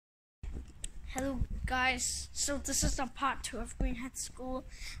Hello guys, so this is the part 2 of Greenhithe School.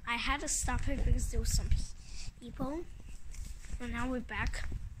 I had to stop it because there was some people, but now we're back.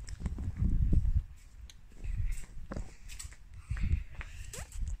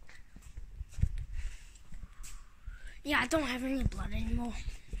 Yeah, I don't have any blood anymore,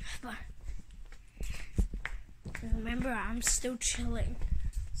 but remember, I'm still chilling.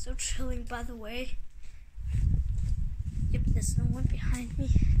 Still chilling, by the way. Yep, there's no one behind me.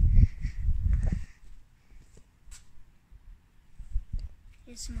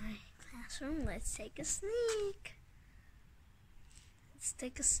 Here's my classroom. Let's take a sneak. Let's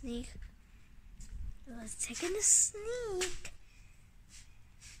take a sneak. Let's take a sneak.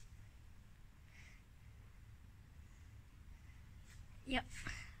 Yep.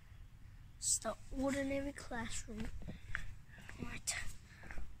 It's the ordinary classroom. Right.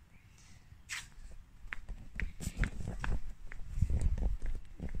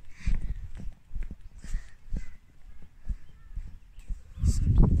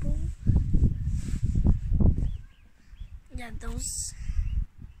 Some people. Yeah, those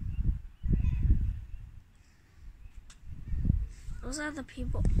are the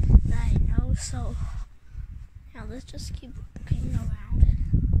people that I know, so yeah, let's just keep looking around.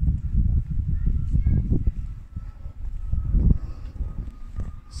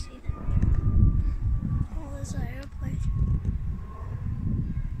 See that? Oh, there's an airplane.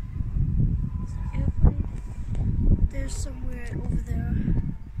 There's an airplane. There's somewhere over there,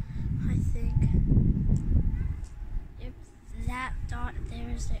 I think. Yep, that dot there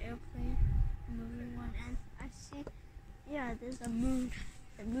is the airplane, moving one, and I see, yeah, there's a moon.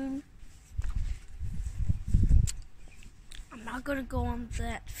 The moon. I'm not gonna go on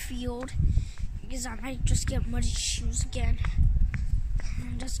that field because I might just get muddy shoes again.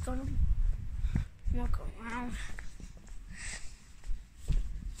 I'm just gonna walk around.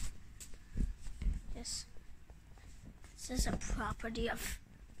 This is a property of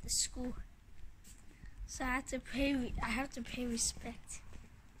the school, so I have to pay respect.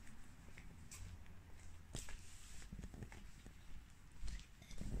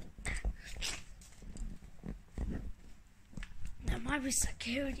 There might be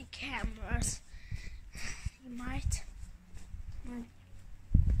security cameras. You might.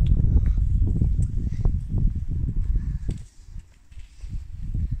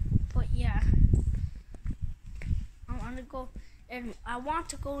 But yeah, I want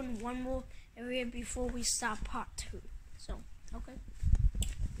to go in one more area before we start part 2. So, okay.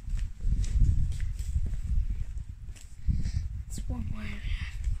 It's one more area.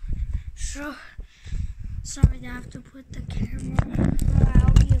 Sure. Sorry, I have to put the camera.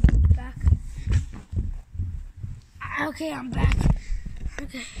 I'll be back. Okay, I'm back.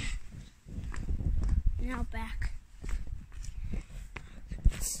 Okay. Now back.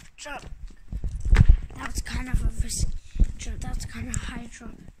 Let's jump. That was kind of a risky jump. That's kind of a high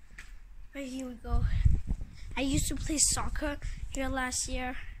jump. But here we go. I used to play soccer here last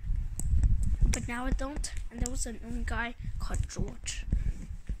year, but now I don't. And there was a new guy called George.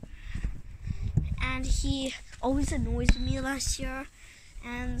 And he always annoys me last year,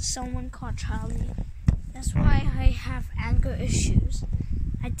 and someone called Charlie. That's why I have anger issues.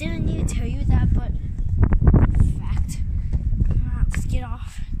 I didn't need to tell you that, but fact. Let's get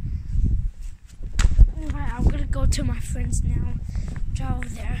off. Alright, I'm gonna go to my friends now. They're over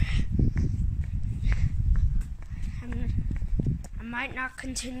there. I might not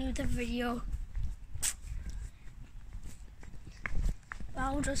continue the video, but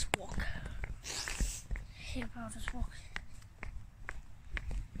I'll just walk. Here, I'll just walk.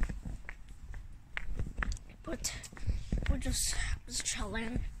 But we're just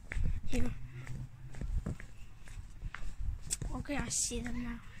chilling here. Okay, I see them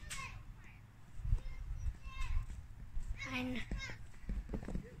now. I'm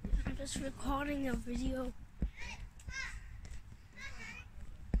just recording a video.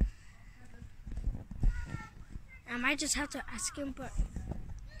 I might just have to ask him, but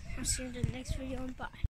I'll see you in the next video, and bye.